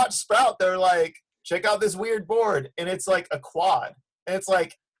if you watch Sprout, they're like, check out this weird board, and it's like a quad. And it's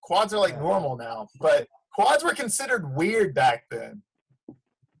like quads are like normal now, but quads were considered weird back then.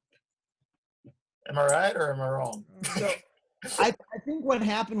 Am I right or am I wrong? So I think what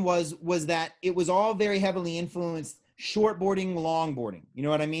happened was that it was all very heavily influenced shortboarding, longboarding. You know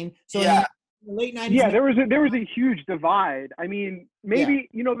what I mean? So Yeah. in the late 90s. Yeah, there was a huge divide. I mean, maybe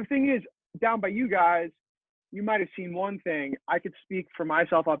the thing is, down by you guys, you might have seen one thing. I could speak for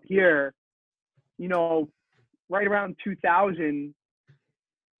myself up here. Right around 2000,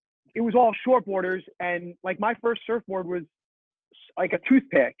 it was all shortboarders, and like my first surfboard was like a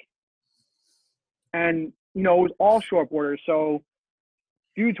toothpick, and it was all shortboarders. So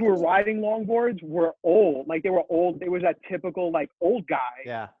dudes who were riding longboards were old. Like they were old. They was that typical like old guy.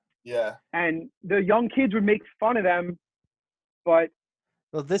 Yeah. Yeah. And the young kids would make fun of them, but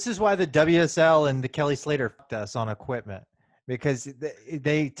Well, this is why the WSL and the Kelly Slater fucked us on equipment, because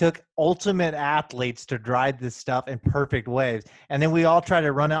they took ultimate athletes to ride this stuff in perfect waves, and then we all try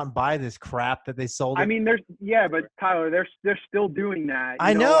to run out and buy this crap that they sold. I mean, but Tyler, they're still doing that.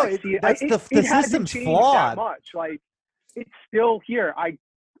 I know the system's flawed. That much, like it's still here.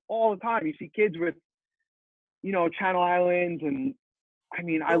 All the time you see kids with, Channel Islands, and I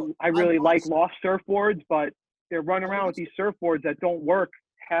mean, I really like Lost surfboards, but they're running around with these surfboards that don't work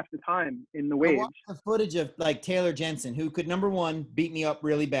half the time in the waves. I watched the footage of like Taylor Jensen, who could, number one, beat me up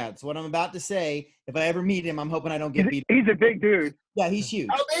really bad. So what I'm about to say, if I ever meet him, I'm hoping I don't get beat up. He's a big dude. Yeah, he's huge.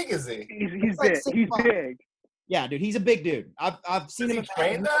 How big is he? He's like big. He's 6'5". big. Yeah, dude, he's a big dude. I've seen Does him. he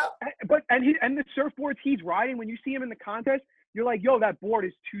train that? But and the surfboards he's riding, when you see him in the contest, you're like, yo, that board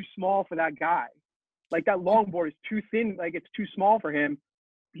is too small for that guy. Like that longboard is too thin. Like it's too small for him.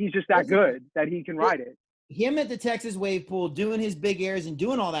 He's just that good that he can ride it. Him at the Texas Wave Pool doing his big airs and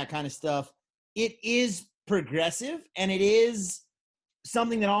doing all that kind of stuff, it is progressive and it is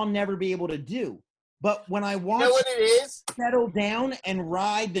something that I'll never be able to do. But when I watch what it is? Settle down and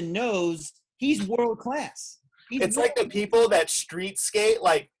ride the nose, he's world class. It's like the people that street skate,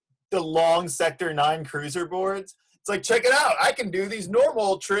 like the long Sector 9 cruiser boards. It's like, check it out. I can do these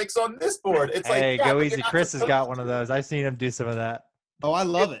normal tricks on this board. It's Hey, like, yeah, go but easy. you're not Chris has supposed got to. one of those. I've seen him do some of that. Oh, I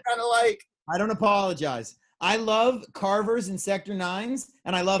love it. Kind of like, I don't apologize. I love carvers and sector 9s,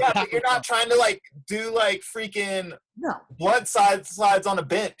 and I love yeah, but you're not trying to like do like freaking No. blood slides on a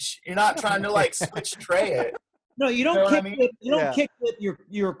bench. You're not trying to like switch tray it. No, you don't know what I kick mean? with, you don't Yeah. kick with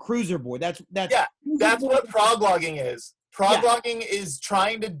your cruiser board. That's Yeah, cruiser That's board- what prog logging is. Prog logging is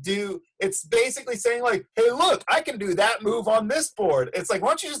trying to do, it's basically saying like, hey, look, I can do that move on this board. It's like, why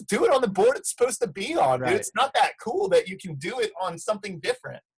don't you just do it on the board it's supposed to be on, dude? Right. It's not that cool that you can do it on something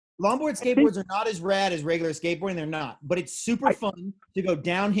different. Longboard skateboards are not as rad as regular skateboarding. They're not, but it's super fun to go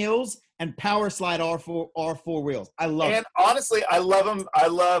down hills and power slide all four wheels. I love it. And honestly, I love them. I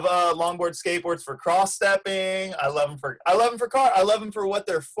love longboard skateboards for cross stepping. I love them for car. I love them for what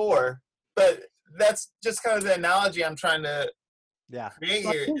they're for. But that's just kind of the analogy I'm trying to create So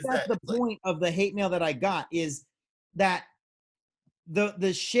I here. think that's the point of the hate mail that I got is that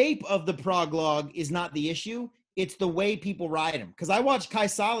the shape of the prog log is not the issue. It's the way people ride them. Because I watched Kai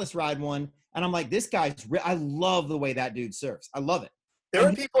Salas ride one, and I'm like, this guy's I love the way that dude surfs. I love it. There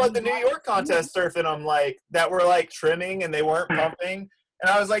were people at the New York contest surfing them like that were like trimming and they weren't pumping. And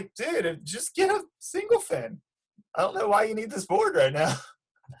I was like, dude, just get a single fin. I don't know why you need this board right now.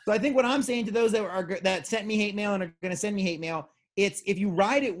 So I think what I'm saying to those that sent me hate mail and are going to send me hate mail, it's if you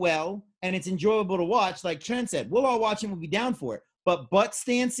ride it well and it's enjoyable to watch, like Trent said, we'll all watch it and we'll be down for it. But butt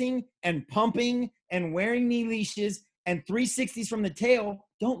stancing and pumping and wearing knee leashes and 360s from the tail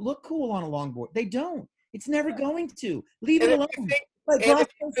don't look cool on a longboard. They don't. It's never going to. Leave it alone. Like if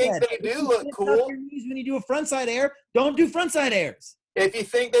you think they do look cool, when you do a frontside air, don't do frontside airs. If you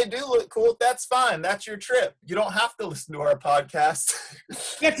think they do look cool, that's fine. That's your trip. You don't have to listen to our podcast.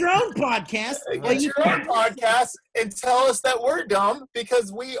 Get your own podcast. Get your own podcast and tell us that we're dumb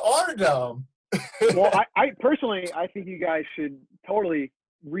because we are dumb. Well, I personally, I think you guys should totally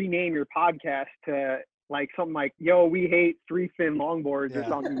rename your podcast to like something like "Yo, we hate 3-fin longboards" or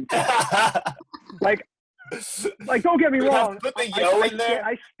something. Like, don't get me wrong. Put the yo in there.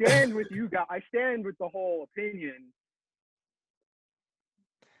 I stand with you guys. I stand with the whole opinion.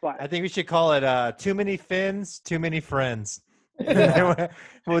 But I think we should call it too many fins, too many friends.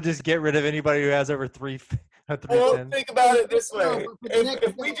 We'll just get rid of anybody who has over three Well, fins. think about it this way.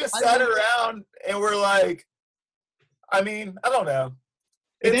 If we just sat around and we're like, I mean, I don't know.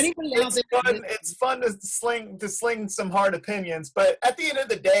 It's fun to sling some hard opinions, but at the end of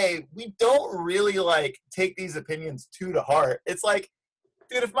the day, we don't really like take these opinions too to heart. It's like,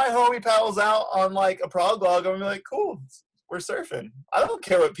 dude, if my homie paddles out on like a prog log, I'm gonna be like, cool, we're surfing. I don't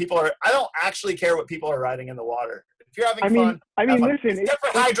actually care what people are riding in the water. If you're having fun, listen, except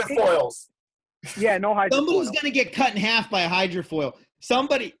for hydrofoils. Yeah, no hydrofoil. Somebody's gonna get cut in half by a hydrofoil.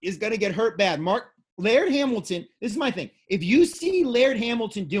 Somebody is gonna get hurt bad. Laird Hamilton, this is my thing. If you see Laird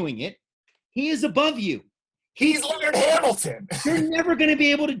Hamilton doing it, he is above you. He's Laird Hamilton. You're never going to be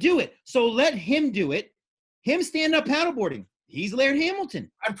able to do it. So let him do it. Him stand up paddleboarding. He's Laird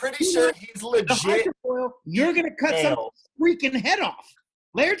Hamilton. I'm pretty sure he's legit. You're going to cut some freaking head off.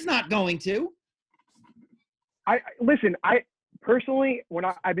 Laird's not going to. I personally, when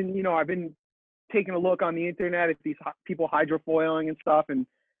I've been taking a look on the internet at these people hydrofoiling and stuff, and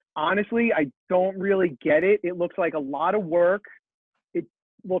honestly, I don't really get it. It looks like a lot of work. It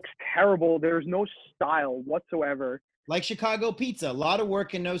looks terrible. There's no style whatsoever. Like Chicago pizza, a lot of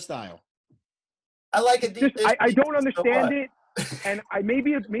work and no style. I like it. I don't understand it, and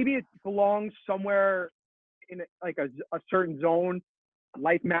maybe it belongs somewhere in like a certain zone,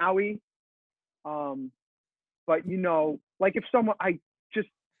 like Maui. But like if someone, I just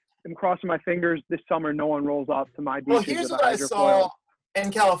am crossing my fingers this summer, no one rolls up to my beaches. Well, here's with what a I saw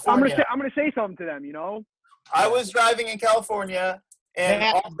in California. I'm gonna say something to them, I was driving in California, and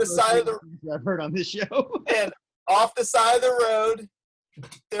off the side of the I've heard on this show, and off the side of the road,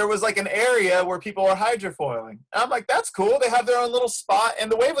 there was like an area where people were hydrofoiling. And I'm like, that's cool. They have their own little spot,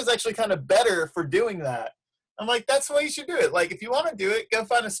 and the wave was actually kind of better for doing that. I'm like, that's the way you should do it. Like, if you want to do it, go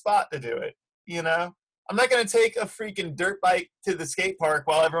find a spot to do it. I'm not gonna take a freaking dirt bike to the skate park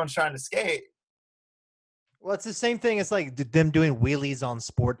while everyone's trying to skate. Well, it's the same thing as like them doing wheelies on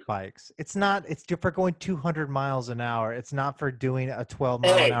sport bikes. It's for going 200 miles an hour. It's not for doing a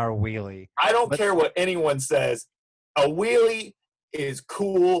 12-mile-an-hour wheelie. I don't care what anyone says. A wheelie is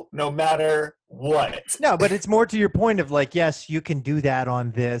cool no matter what. No, but it's more to your point of like, yes, you can do that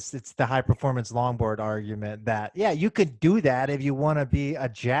on this. It's the high performance longboard argument that, yeah, you could do that if you want to be a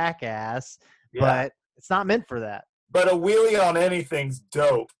jackass, but it's not meant for that. But a wheelie on anything's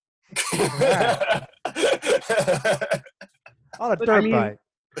dope. On a dirt bike.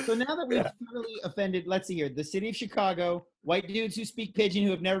 So now that we've thoroughly offended, let's see here, the city of Chicago, white dudes who speak pidgin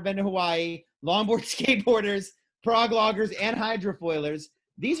who have never been to Hawaii, longboard skateboarders, prog loggers, and hydrofoilers,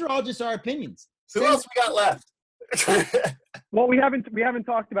 these are all just our opinions. Who else we got left? Well, we haven't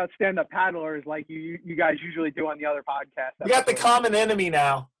talked about stand-up paddlers like you guys usually do on the other podcasts. We got the common enemy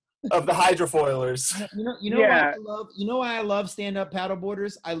now of the hydrofoilers. You know why I love stand-up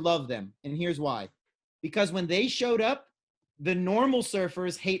paddleboarders? I love them, and here's why. Because when they showed up, the normal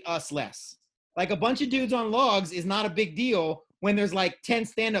surfers hate us less. Like a bunch of dudes on logs is not a big deal when there's like 10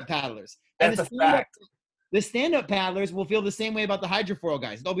 stand-up paddlers. And That's a fact. The stand-up paddlers will feel the same way about the hydrofoil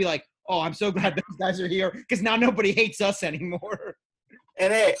guys. They'll be like, oh, I'm so glad those guys are here because now nobody hates us anymore.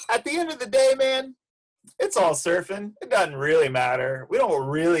 And hey, at the end of the day, man, it's all surfing. It doesn't really matter. We don't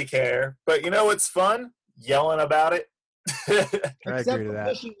really care. But you know what's fun? Yelling about it. Except for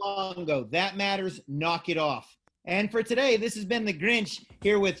fishing longo. That matters. Knock it off. And for today, this has been the Grinch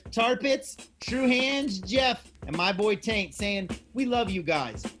here with Tar Pits, True Hands, Jeff, and my boy Taint saying, we love you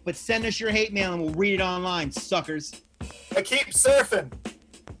guys, but send us your hate mail and we'll read it online, suckers. But keep surfing.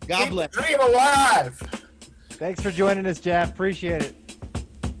 God bless. Keep the dream alive. Thanks for joining us, Jeff. Appreciate it.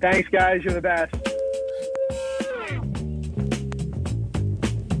 Thanks, guys. You're the best.